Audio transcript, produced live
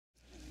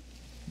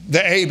The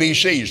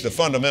ABCs, the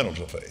fundamentals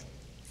of faith.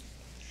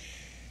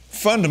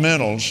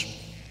 Fundamentals,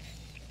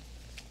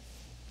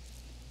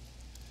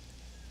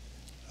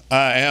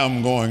 I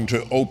am going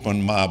to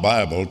open my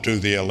Bible to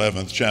the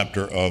 11th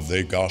chapter of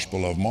the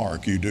Gospel of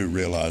Mark. You do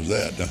realize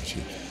that, don't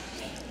you?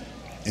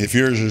 If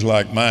yours is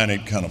like mine,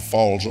 it kind of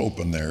falls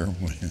open there.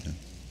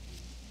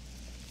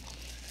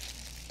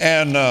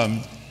 And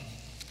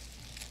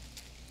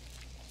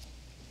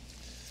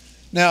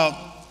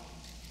now,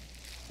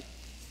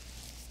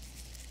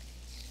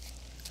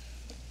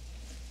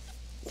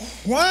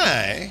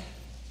 why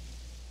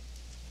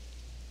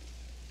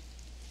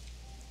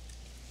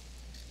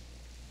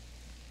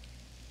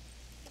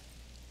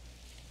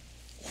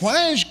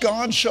is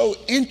God so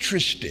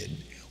interested?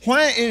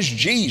 Why is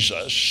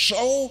Jesus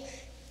so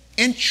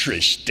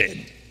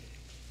interested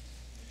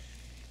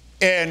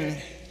in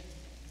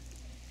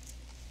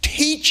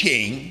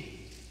teaching,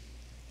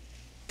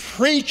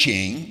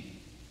 preaching,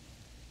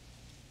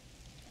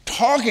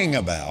 talking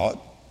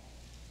about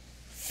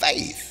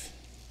faith?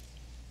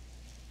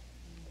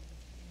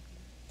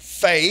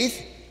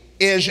 Faith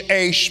is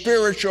a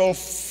spiritual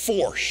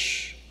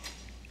force.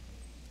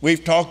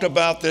 We've talked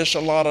about this a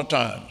lot of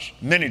times,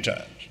 many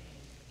times.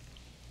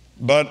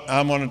 But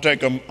I'm going to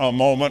take a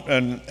moment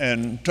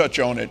and touch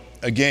on it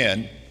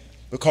again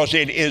because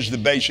it is the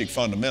basic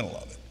fundamental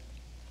of it.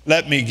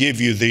 Let me give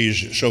you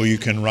these so you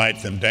can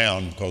write them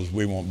down because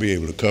we won't be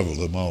able to cover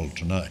them all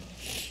tonight.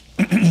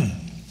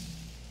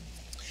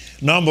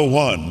 Number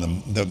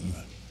one, the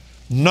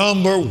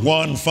number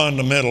one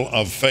fundamental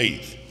of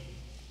faith.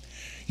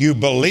 You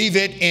believe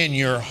it in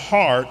your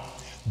heart,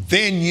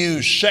 then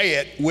you say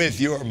it with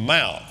your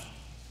mouth.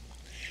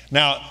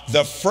 Now,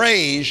 the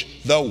phrase,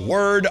 the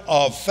word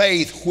of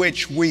faith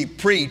which we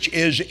preach,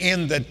 is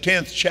in the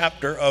 10th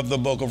chapter of the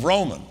book of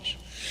Romans.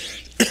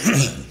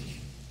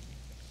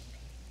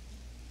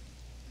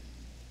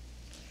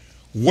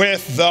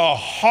 With the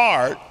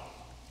heart,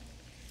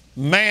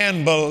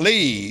 man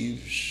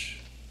believes,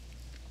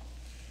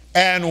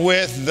 and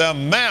with the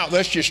mouth,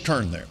 let's just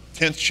turn there,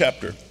 10th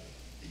chapter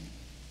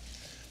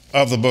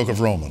of the book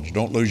of Romans.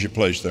 Don't lose your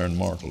place there in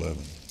Mark 11.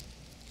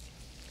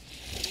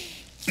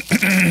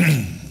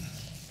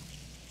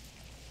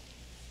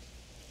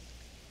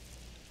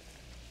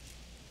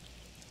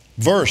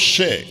 Verse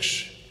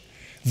 6,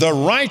 the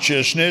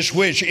righteousness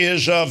which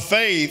is of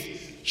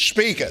faith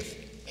speaketh.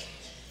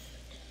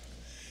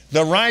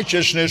 The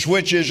righteousness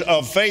which is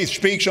of faith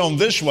speaks on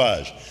this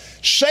wise.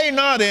 Say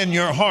not in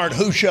your heart,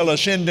 who shall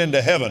ascend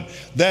into heaven?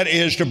 That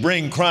is to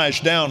bring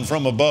Christ down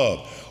from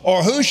above.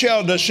 Or who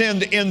shall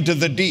descend into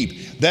the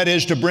deep? That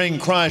is to bring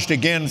Christ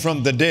again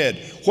from the dead.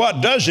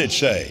 What does it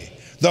say?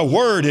 The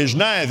word is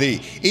nigh thee,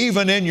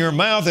 even in your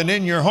mouth and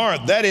in your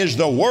heart. That is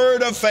the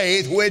word of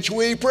faith which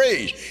we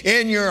preach.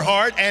 In your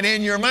heart and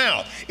in your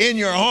mouth. In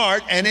your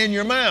heart and in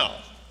your mouth.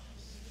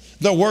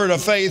 The word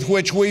of faith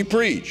which we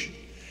preach.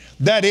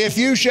 That if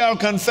you shall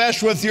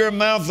confess with your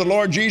mouth the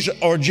Lord Jesus,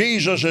 or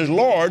Jesus is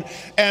Lord,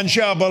 and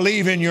shall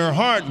believe in your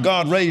heart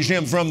God raised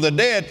him from the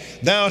dead,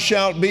 thou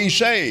shalt be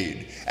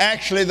saved.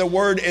 Actually, the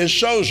word is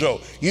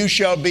sozo. You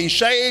shall be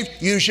saved,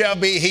 you shall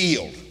be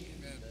healed.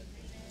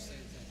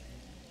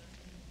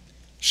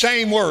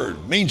 Same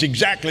word, means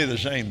exactly the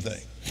same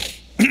thing.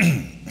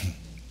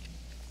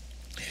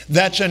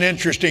 That's an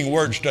interesting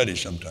word study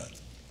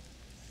sometimes.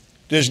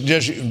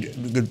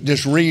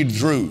 Just read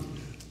through,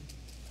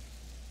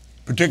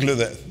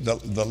 particularly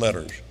the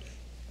letters,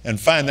 and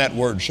find that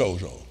word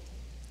sozo.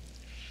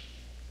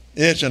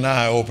 It's an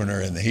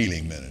eye-opener in the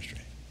healing ministry.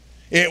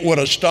 It would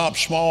have stopped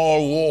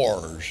small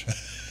wars.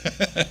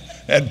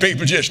 And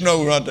people just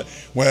know,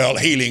 well,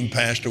 healing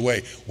passed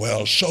away.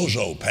 Well,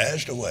 sozo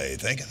passed away.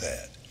 Think of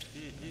that.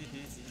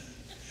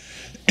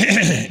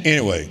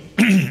 Anyway,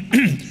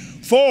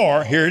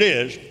 for, here it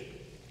is,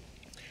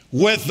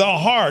 with the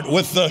heart,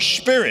 with the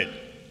spirit,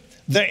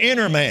 the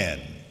inner man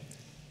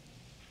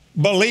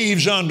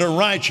believes unto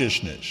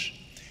righteousness,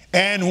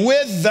 and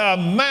with the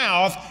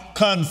mouth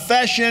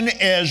confession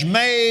is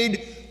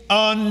made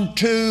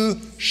unto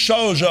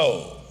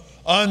sozo,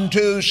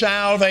 unto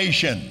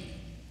salvation.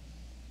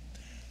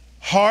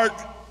 Heart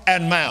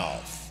and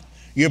mouth.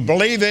 You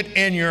believe it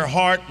in your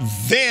heart,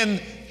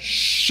 then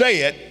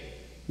say it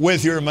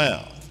with your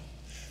mouth.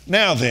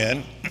 Now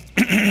then,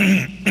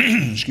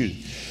 excuse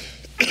me.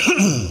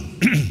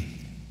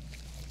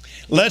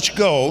 Let's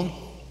go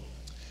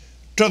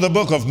to the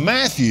book of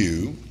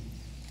Matthew.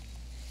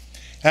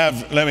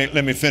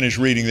 Let me finish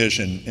reading this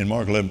in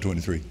Mark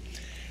 11:23.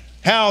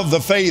 Have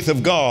the faith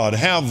of God,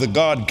 have the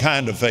God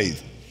kind of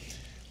faith.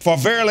 For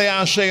verily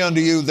I say unto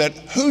you that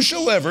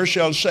whosoever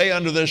shall say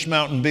unto this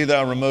mountain, be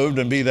thou removed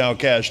and be thou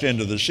cast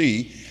into the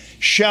sea,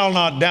 shall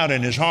not doubt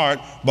in his heart,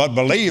 but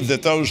believe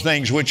that those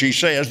things which he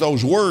says,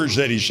 those words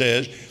that he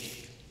says,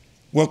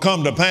 will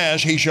come to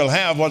pass, he shall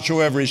have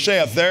whatsoever he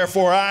saith.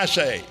 Therefore I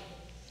say.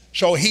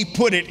 So he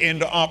put it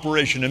into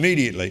operation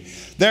immediately.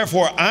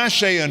 Therefore I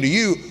say unto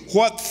you,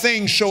 what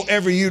things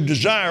soever you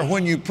desire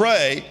when you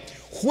pray,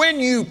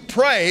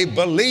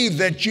 believe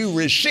that you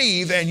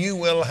receive and you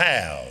will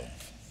have.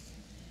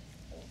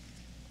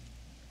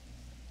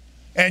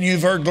 And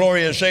you've heard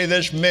Gloria say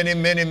this many,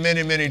 many,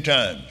 many, many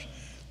times.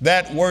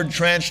 That word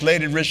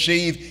translated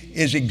receive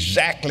is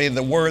exactly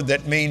the word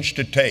that means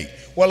to take.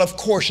 Well, of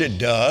course it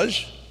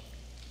does.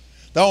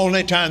 The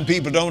only time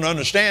people don't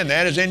understand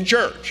that is in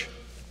church.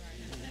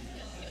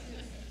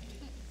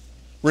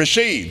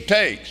 Receive,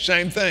 take,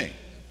 same thing.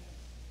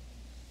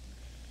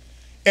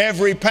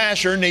 Every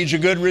pastor needs a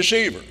good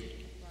receiver.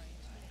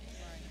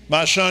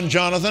 My son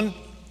Jonathan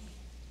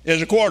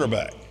is a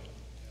quarterback,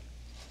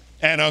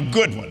 and a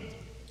good one.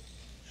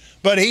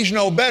 But he's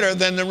no better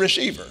than the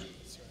receiver.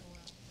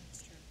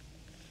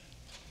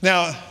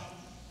 Now,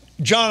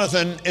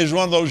 Jonathan is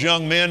one of those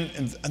young men,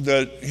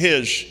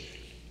 his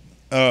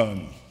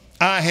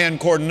eye-hand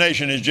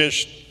coordination is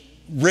just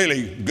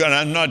really good.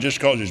 And not just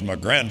because he's my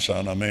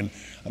grandson. I mean,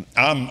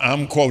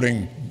 I'm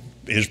quoting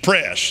his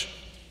press.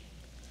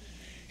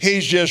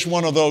 He's just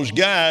one of those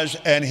guys,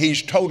 and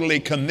he's totally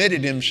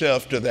committed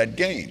himself to that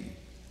game.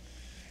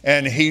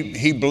 And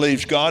he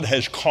believes God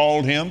has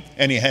called him,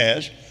 and he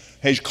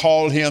has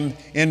called him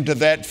into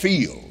that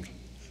field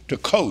to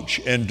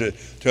coach and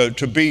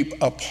to be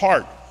a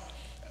part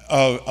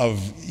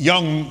of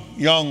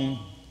young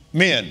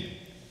men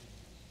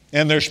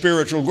and their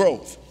spiritual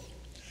growth.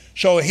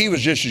 So he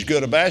was just as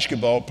good a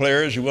basketball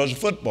player as he was a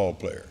football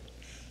player.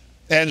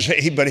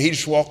 But he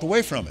just walked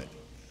away from it.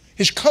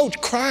 His coach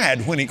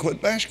cried when he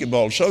quit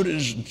basketball. So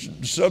did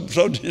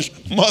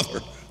his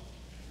mother.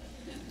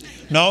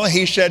 No,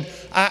 he said,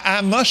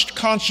 I must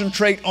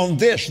concentrate on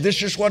this.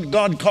 This is what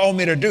God called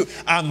me to do.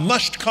 I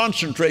must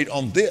concentrate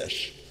on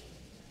this.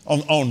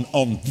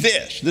 On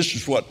this. This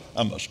is what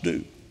I must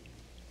do.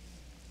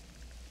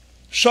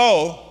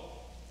 So,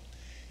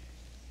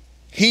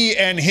 he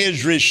and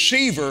his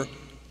receiver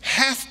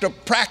have to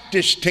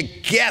practice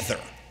together.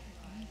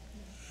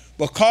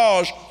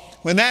 Because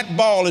when that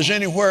ball is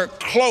anywhere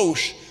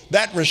close,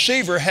 that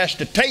receiver has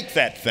to take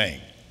that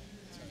thing.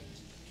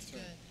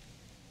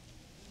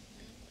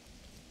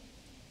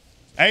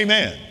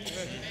 Amen.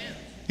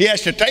 He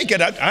has to take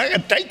it. I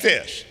got to take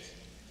this.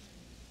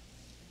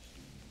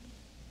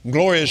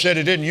 Gloria said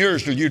it isn't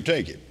yours till you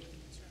take it.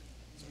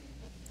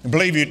 And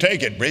believe you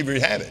take it, believe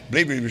you have it,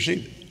 believe you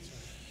receive it.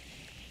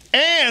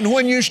 And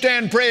when you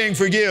stand praying,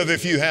 forgive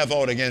if you have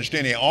aught against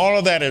any. All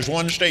of that is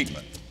one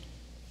statement.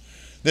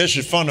 This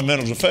is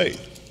fundamentals of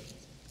faith.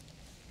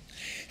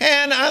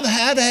 And I've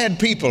had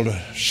people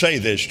say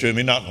this to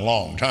me, not in a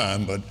long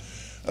time, but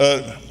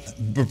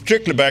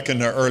particularly back in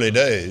the early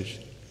days,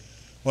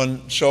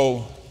 when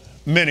so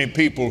many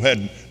people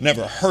had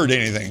never heard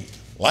anything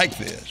like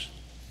this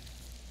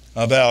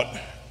about,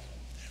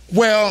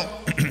 well,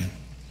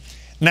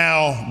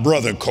 now,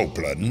 Brother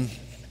Copeland,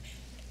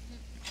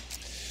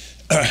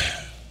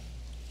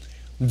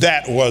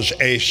 that was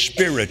a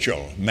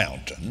spiritual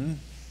mountain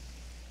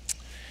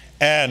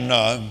and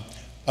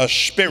a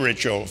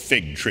spiritual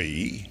fig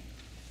tree.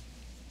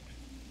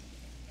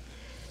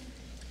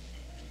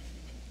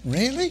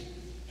 Really?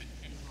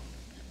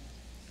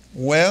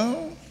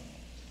 Well,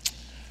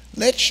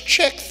 let's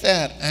check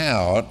that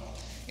out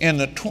in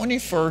the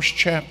 21st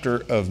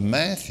chapter of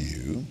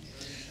Matthew,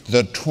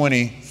 the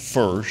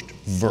 21st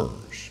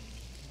verse.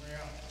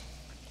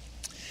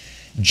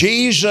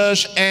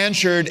 Jesus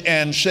answered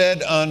and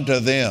said unto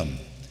them,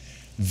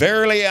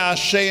 Verily I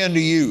say unto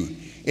you,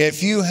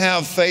 if you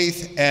have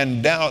faith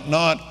and doubt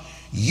not,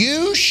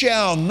 you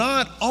shall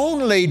not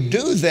only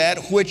do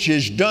that which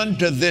is done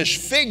to this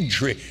fig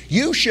tree,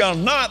 you shall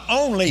not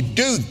only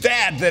do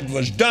that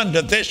was done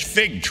to this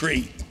fig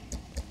tree,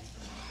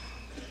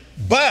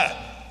 but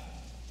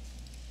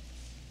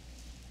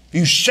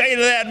you say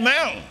to that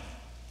mountain,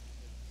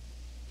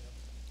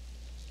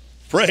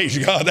 praise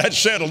God, that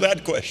settled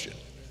that question.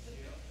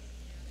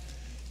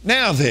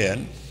 Now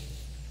then,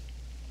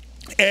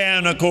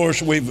 and of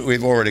course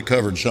we've already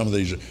covered some of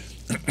these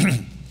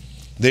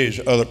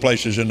these other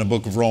places in the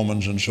book of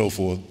Romans and so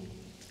forth.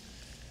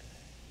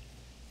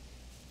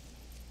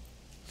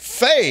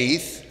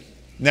 Faith,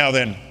 now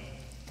then,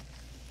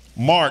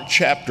 Mark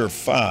chapter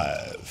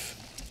 5.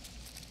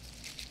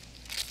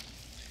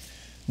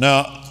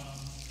 Now,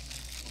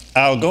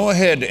 I'll go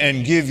ahead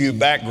and give you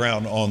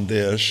background on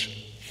this.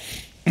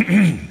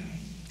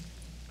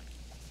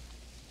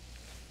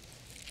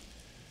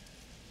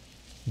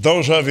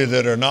 Those of you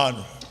that are not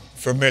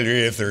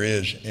familiar, if there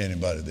is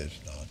anybody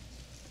that's not.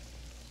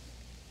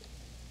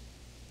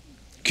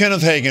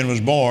 Kenneth Hagin was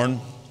born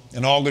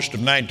in August of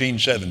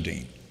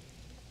 1917,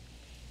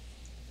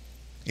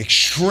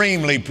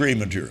 extremely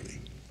prematurely.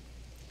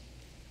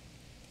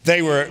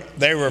 They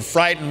were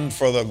frightened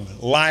for the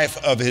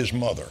life of his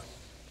mother.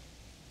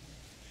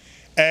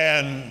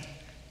 And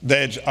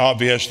that's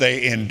obvious,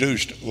 they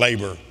induced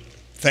labor,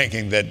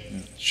 thinking that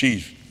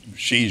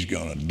she's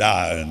going to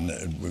die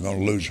and we're going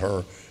to lose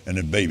her and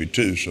the baby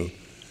too. So,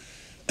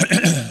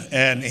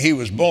 and he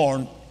was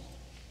born,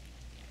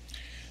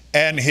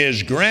 and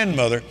his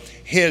grandmother,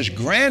 his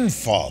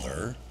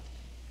grandfather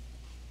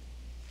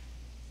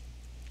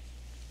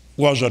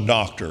was a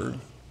doctor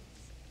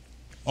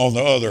on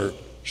the other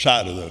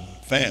side of the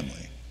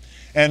family.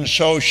 And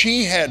so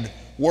she had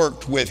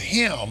worked with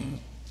him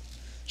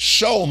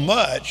so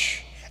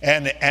much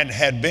and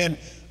had been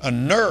a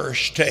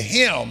nurse to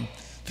him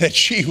that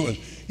she was,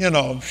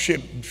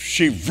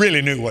 she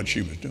really knew what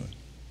she was doing.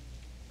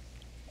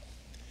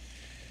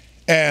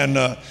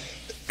 And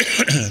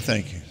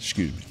thank you,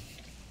 excuse me.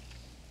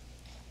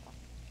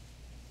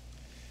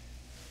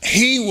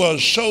 He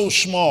was so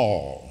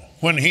small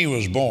when he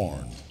was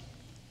born,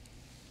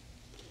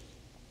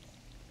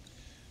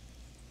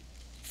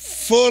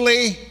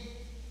 fully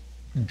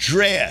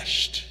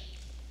dressed.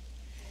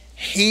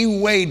 He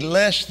weighed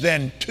less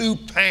than 2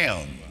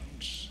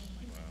 pounds.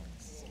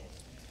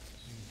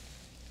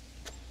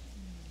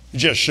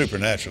 Just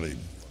supernaturally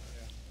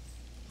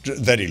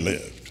that he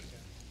lived.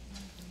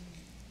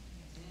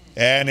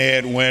 And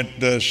it went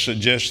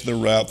just the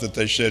route that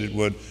they said it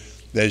would.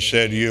 They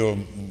said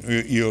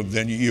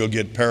then you'll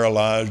get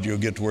paralyzed, you'll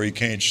get to where you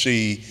can't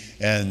see,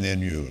 and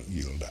then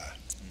you'll die.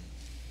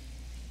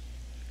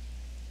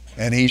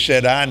 And he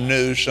said, I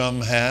knew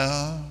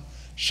somehow,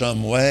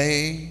 some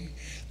way,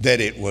 that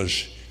it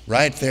was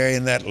right there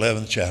in that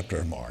 11th chapter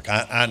of Mark.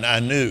 I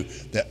knew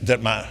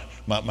that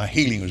my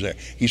healing was there.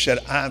 He said,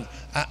 I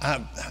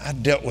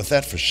dealt with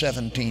that for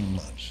 17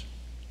 months.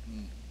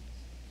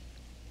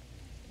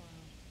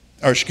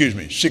 Or excuse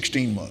me,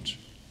 16 months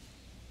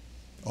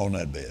on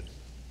that bed.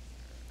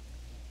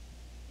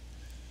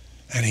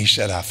 And he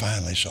said, I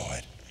finally saw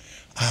it.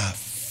 I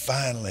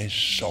finally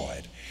saw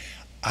it.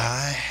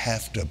 I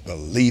have to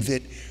believe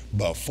it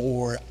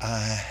before I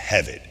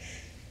have it.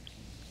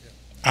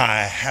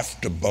 I have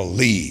to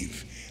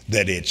believe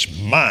that it's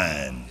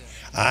mine.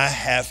 I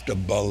have to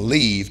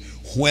believe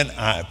when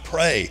I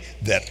pray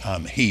that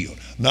I'm healed,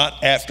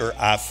 not after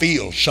I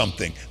feel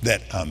something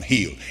that I'm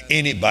healed.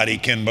 Anybody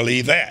can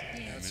believe that.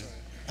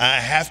 I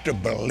have to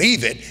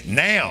believe it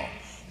now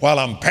while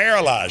I'm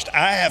paralyzed.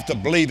 I have to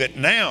believe it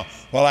now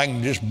while I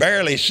can just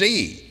barely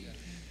see.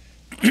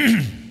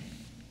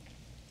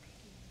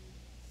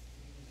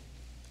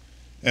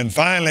 And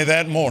finally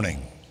that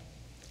morning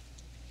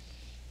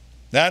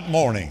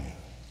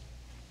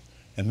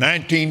in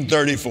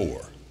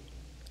 1934,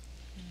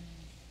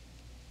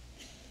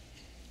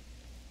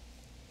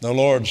 the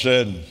Lord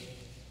said,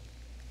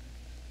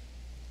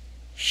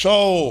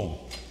 so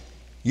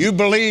you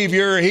believe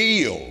you're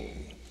healed?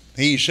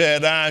 He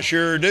said, I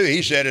sure do.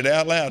 He said it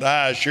out loud,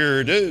 I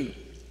sure do.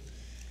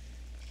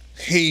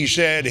 He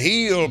said,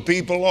 healed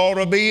people ought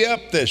to be up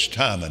this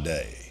time of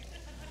day.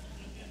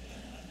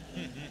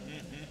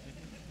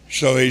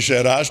 So he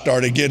said, I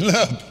started getting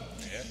up.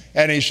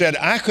 And he said,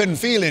 I couldn't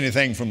feel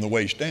anything from the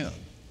waist down.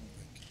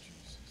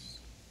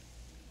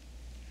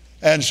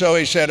 And so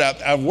he said,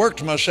 I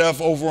worked myself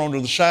over onto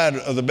the side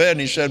of the bed,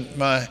 and he said,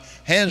 my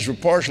hands were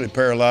partially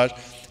paralyzed.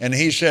 And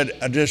he said,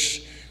 I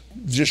just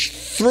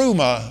threw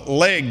my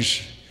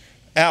legs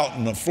out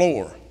on the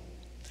floor.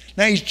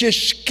 Now he's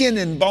just skin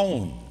and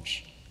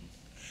bones.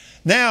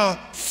 Now,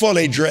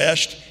 fully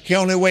dressed, he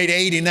only weighed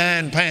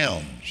 89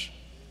 pounds.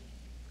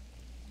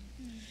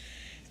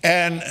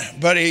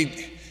 But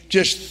he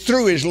just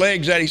threw his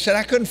legs out. He said,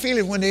 I couldn't feel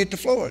it when they hit the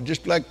floor,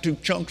 just like 2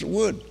 chunks of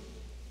wood.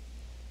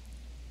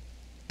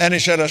 And he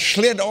said, I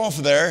slid off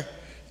there,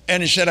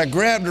 and he said, I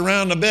grabbed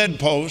around the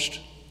bedpost,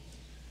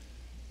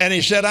 and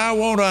he said, I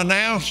want to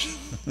announce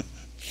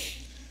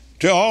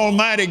to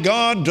Almighty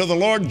God, to the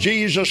Lord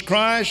Jesus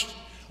Christ,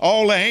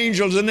 all the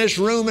angels in this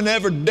room and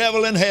every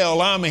devil in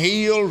hell, I'm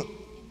healed.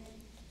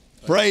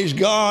 Praise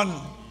God.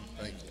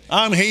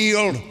 I'm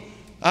healed.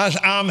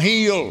 I'm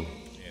healed.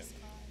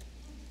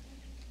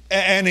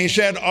 And he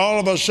said, all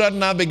of a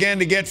sudden I began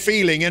to get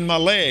feeling in my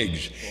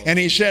legs. And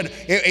he said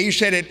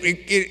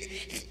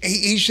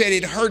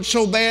it hurt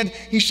so bad.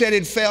 He said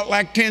it felt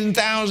like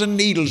 10,000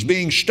 needles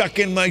being stuck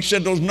in my, he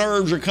said those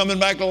nerves are coming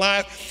back to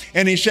life.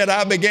 And he said,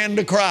 I began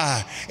to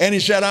cry. And he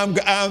said, I'm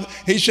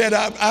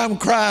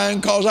crying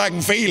because I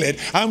can feel it.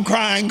 I'm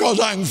crying because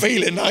I can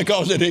feel it. Not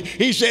because it,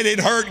 he said it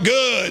hurt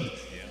good.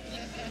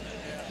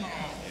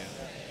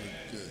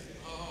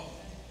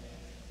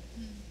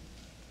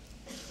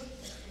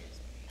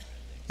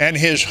 And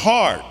his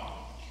heart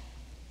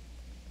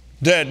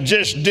that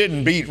just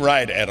didn't beat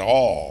right at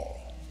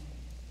all.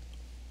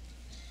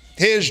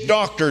 His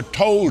doctor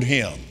told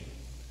him,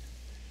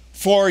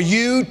 for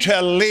you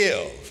to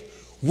live,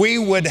 we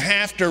would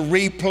have to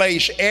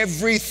replace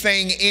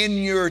everything in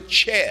your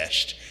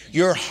chest,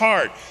 your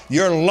heart,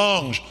 your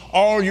lungs,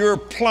 all your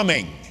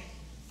plumbing.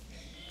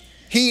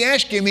 He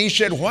asked him, he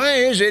said, why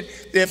is it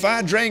if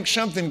I drink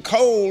something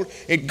cold,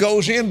 it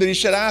goes in? But he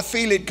said, I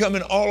feel it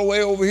coming all the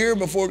way over here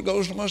before it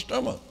goes to my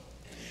stomach.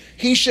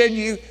 He said,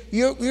 you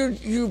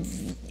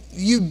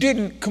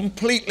didn't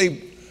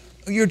completely,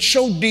 you're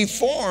so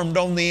deformed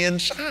on the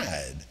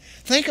inside.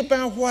 Think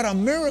about what a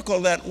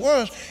miracle that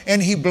was.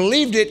 And he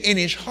believed it in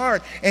his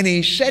heart, and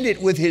he said it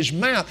with his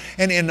mouth.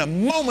 And in a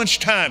moment's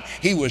time,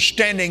 he was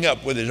standing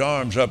up with his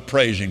arms up,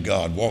 praising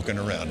God, walking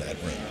around that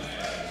room.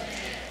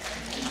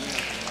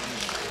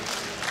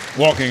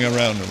 Walking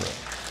around the room.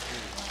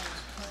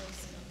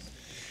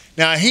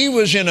 Now, he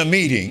was in a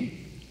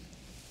meeting,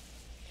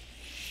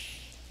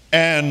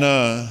 and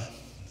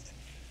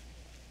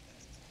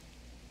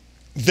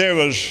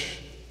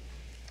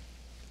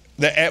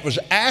it was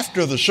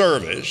after the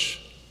service,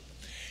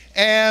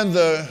 and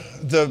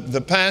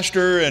the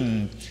pastor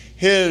and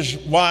his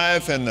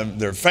wife and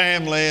their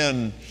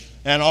family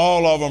and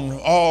all of them,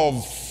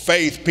 all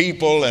faith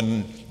people,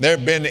 and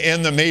they've been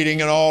in the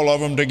meeting and all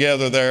of them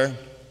together there.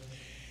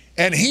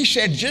 And he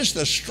said just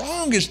the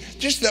strongest,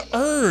 just the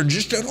urge,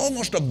 just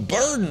almost a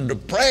burden to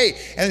pray.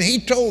 And he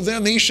told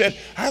them, he said,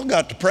 I've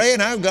got to pray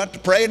and I've got to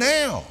pray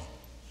now.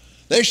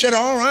 They said,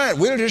 all right,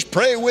 we'll just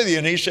pray with you.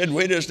 And he said,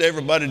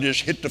 everybody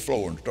just hit the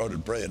floor and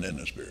started praying in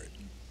the Spirit.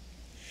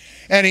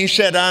 And he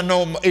said,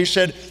 he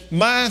said,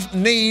 my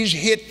knees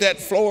hit that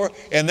floor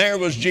and there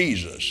was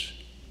Jesus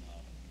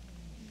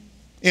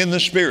in the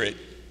Spirit.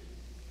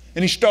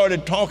 And he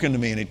started talking to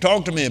me, and he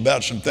talked to me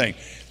about some things.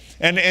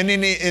 And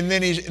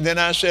then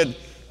I said,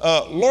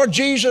 Lord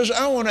Jesus,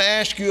 I want to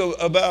ask you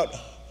about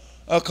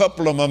a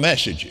couple of my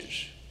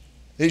messages.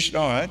 He said,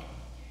 all right.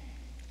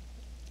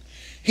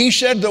 He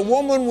said, the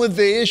woman with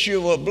the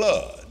issue of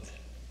blood.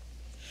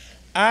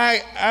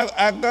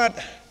 I got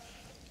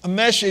a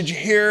message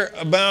here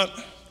about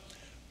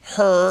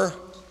her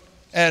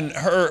and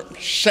her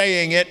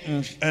saying it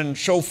and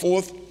so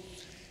forth.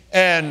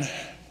 And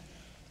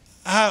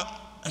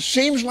it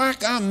seems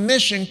like I'm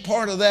missing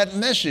part of that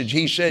message.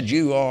 He said,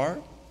 you are.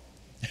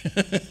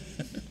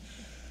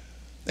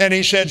 And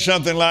he said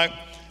something like,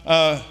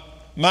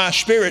 my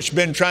spirit's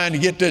been trying to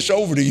get this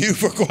over to you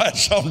for quite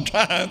some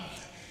time.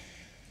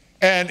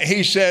 And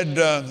he said,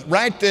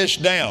 write this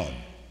down.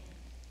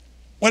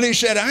 Well, he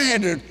said,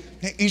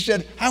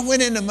 I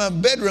went into my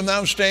bedroom. I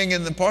was staying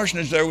in the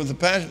parsonage there with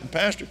the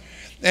pastor.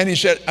 And he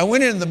said, I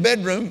went in the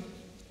bedroom,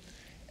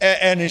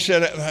 and he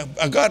said,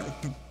 I got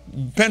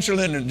pencil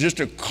in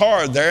just a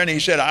card there, and he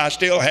said, I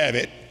still have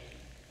it.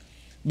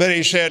 But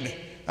he said,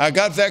 I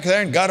got that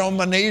there and got on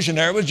my knees, and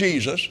there was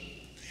Jesus.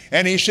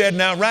 And he said,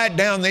 now write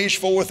down these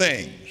 4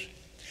 things.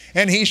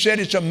 And he said,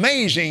 it's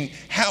amazing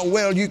how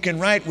well you can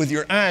write with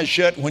your eyes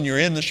shut when you're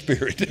in the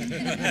Spirit.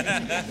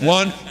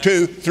 1,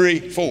 2,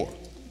 3, 4.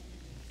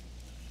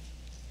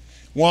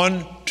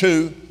 1,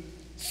 2,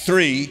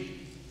 3,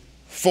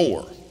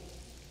 4.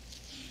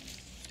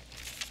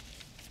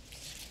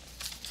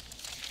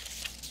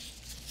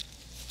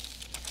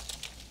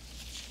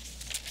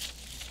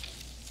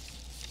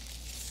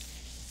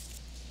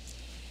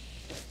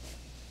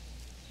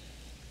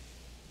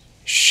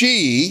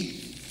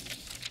 She,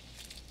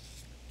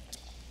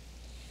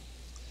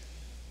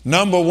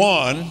 number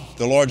one,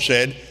 the Lord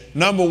said,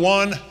 number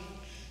one,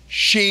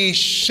 she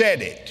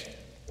said it.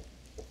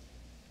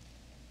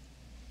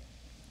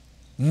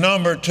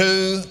 Number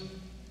 2,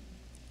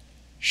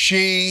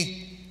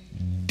 she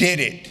did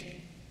it.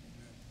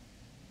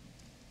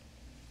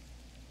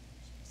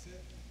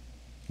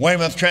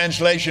 Weymouth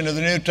translation of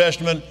the New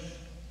Testament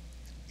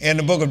in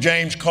the book of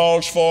James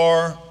calls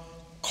for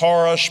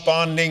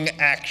corresponding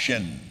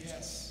action.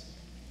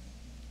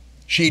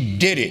 She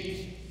did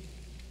it.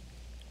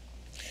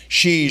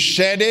 She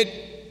said it.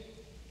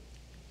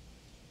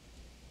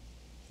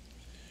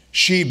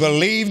 She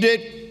believed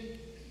it.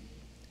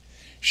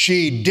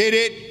 She did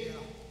it.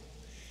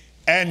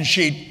 And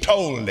she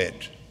told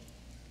it.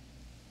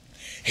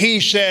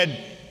 He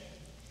said,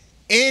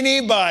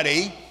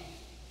 anybody,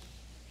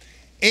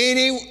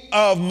 any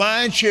of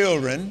my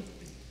children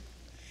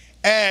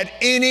at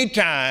any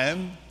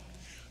time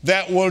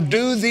that will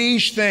do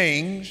these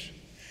things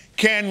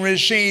can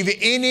receive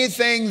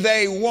anything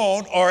they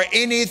want or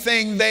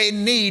anything they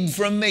need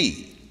from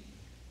me.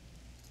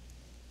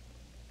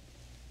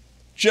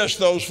 Just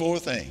those 4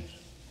 things.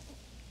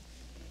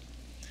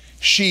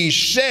 She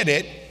said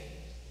it,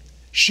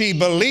 she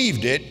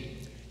believed it,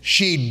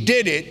 she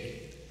did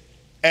it,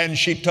 and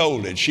she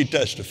told it. She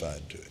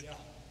testified to it.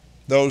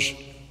 Those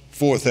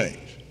 4 things.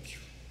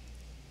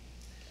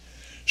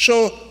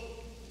 So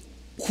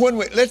when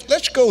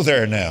let's go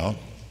there now.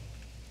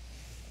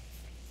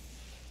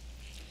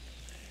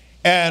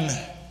 And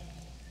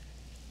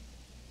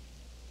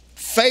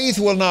faith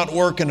will not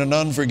work in an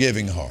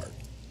unforgiving heart.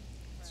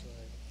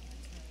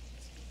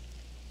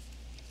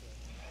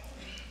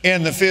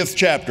 In the 5th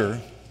chapter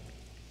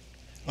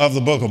of the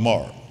book of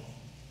Mark,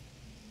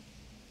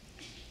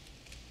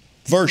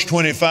 verse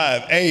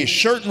 25, a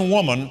certain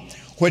woman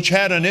which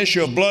had an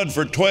issue of blood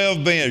for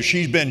 12 years,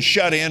 she's been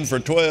shut in for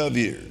 12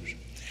 years,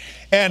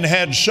 and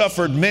had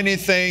suffered many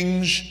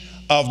things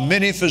of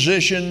many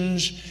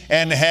physicians,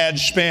 and had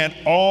spent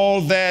all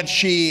that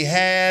she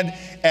had,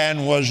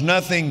 and was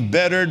nothing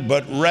bettered,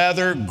 but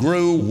rather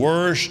grew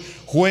worse.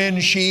 When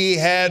she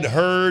had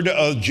heard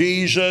of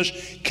Jesus,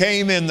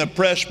 came in the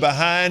press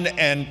behind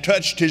and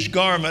touched his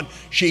garment.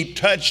 She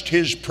touched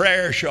his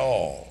prayer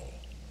shawl.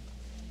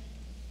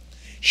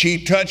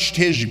 She touched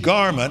his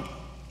garment,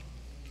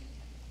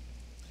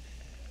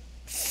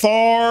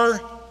 for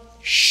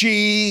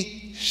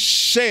she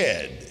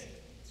said,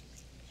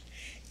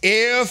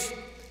 if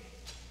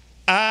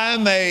I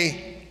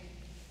may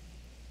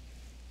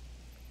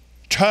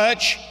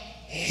touch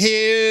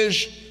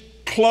his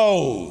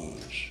clothes,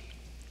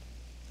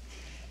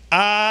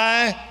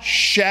 I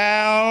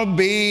shall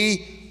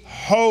be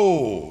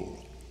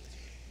whole.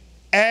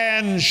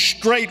 And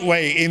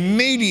straightway,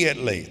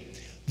 immediately,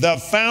 the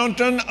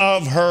fountain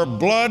of her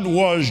blood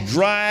was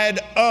dried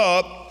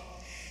up,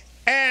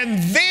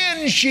 and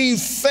then she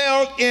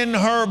felt in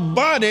her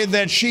body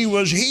that she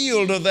was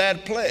healed of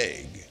that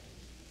plague.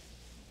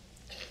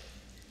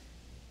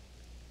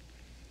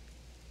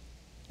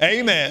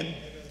 Amen.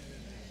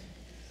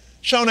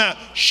 So now,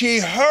 she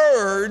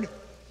heard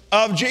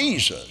of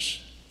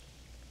Jesus.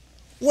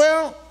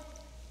 Well,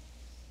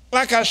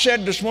 like I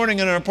said this morning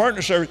in our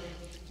partner service,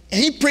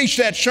 he preached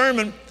that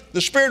sermon,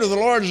 "The Spirit of the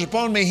Lord is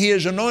upon me. He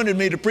has anointed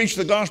me to preach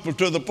the gospel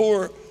to the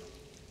poor,"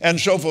 and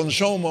so forth and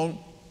so on.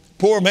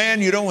 Poor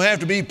man, you don't have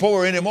to be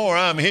poor anymore.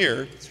 I'm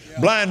here.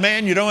 Blind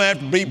man, you don't have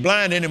to be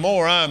blind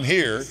anymore. I'm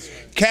here.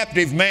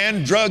 Captive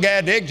man, drug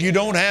addict, you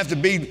don't have to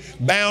be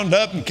bound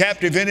up and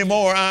captive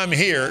anymore. I'm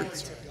here.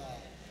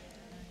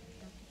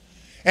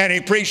 And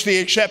he preached the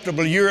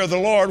acceptable year of the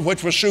Lord,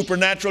 which was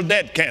supernatural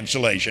debt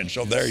cancellation.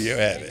 So there you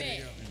have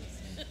it.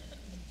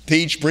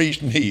 Teach,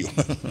 preach, and heal.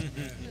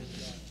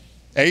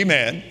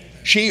 Amen.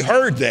 She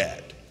heard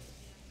that.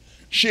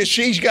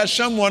 She's got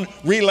someone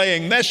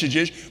relaying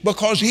messages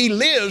because he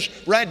lives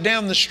right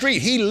down the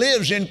street. He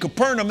lives in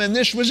Capernaum, and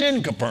this was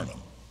in Capernaum.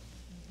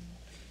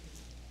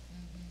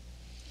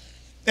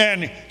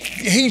 And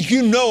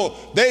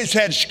they've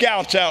had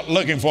scouts out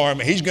looking for him.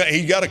 He's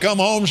got to come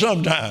home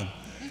sometime.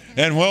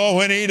 And well,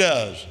 when he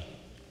does,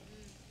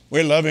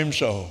 we love him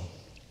so.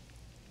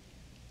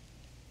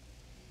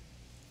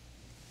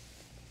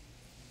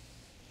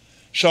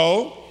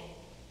 So,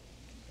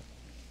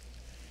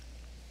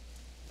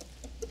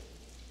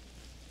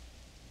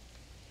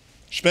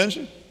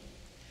 Spencer,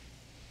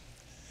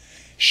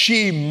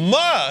 she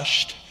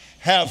must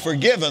have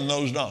forgiven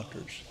those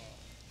doctors.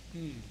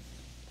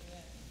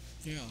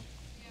 Yeah.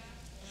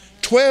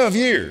 12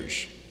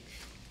 years.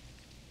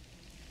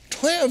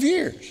 12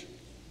 years.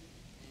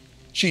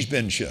 She's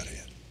been shut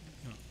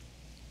in.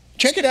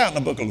 Check it out in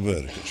the book of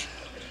Leviticus.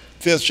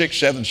 5th, 6th,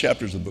 7th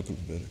chapters of the book of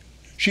Leviticus.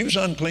 She was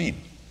unclean.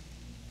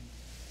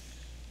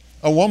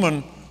 A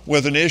woman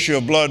with an issue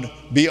of blood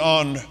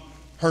beyond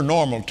her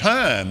normal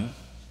time,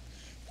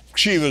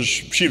 she was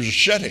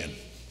shut in.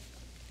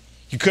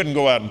 You couldn't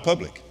go out in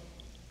public.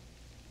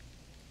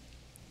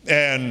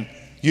 And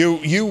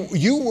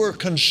you were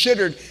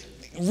considered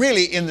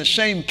really in the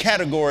same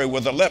category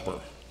with a leper.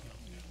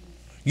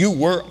 You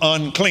were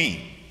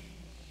unclean.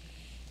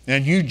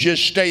 And you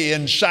just stay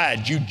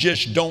inside. You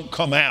just don't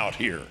come out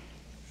here.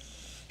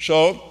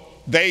 So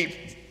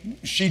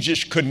she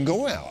just couldn't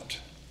go out.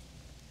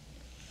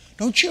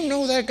 Don't you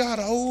know that got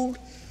old?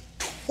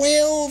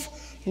 12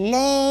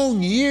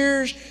 long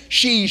years.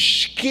 She's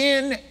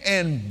skin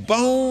and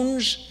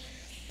bones,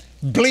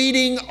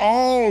 bleeding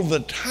all the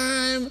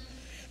time.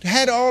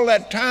 Had all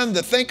that time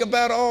to think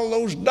about all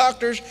those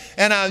doctors,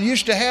 and I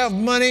used to have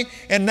money,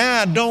 and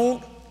now I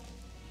don't.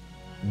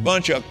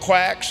 Bunch of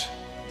quacks.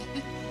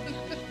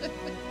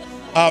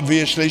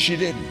 Obviously, she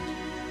didn't.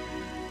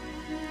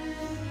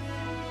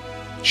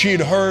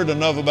 She'd heard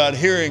enough about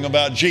hearing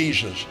about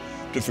Jesus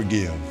to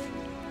forgive.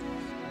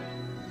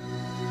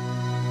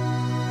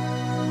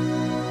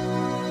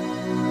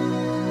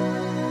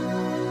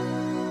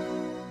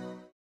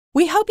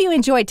 We hope you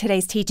enjoyed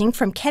today's teaching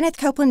from Kenneth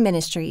Copeland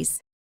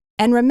Ministries.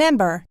 And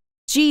remember,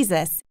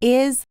 Jesus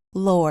is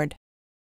Lord.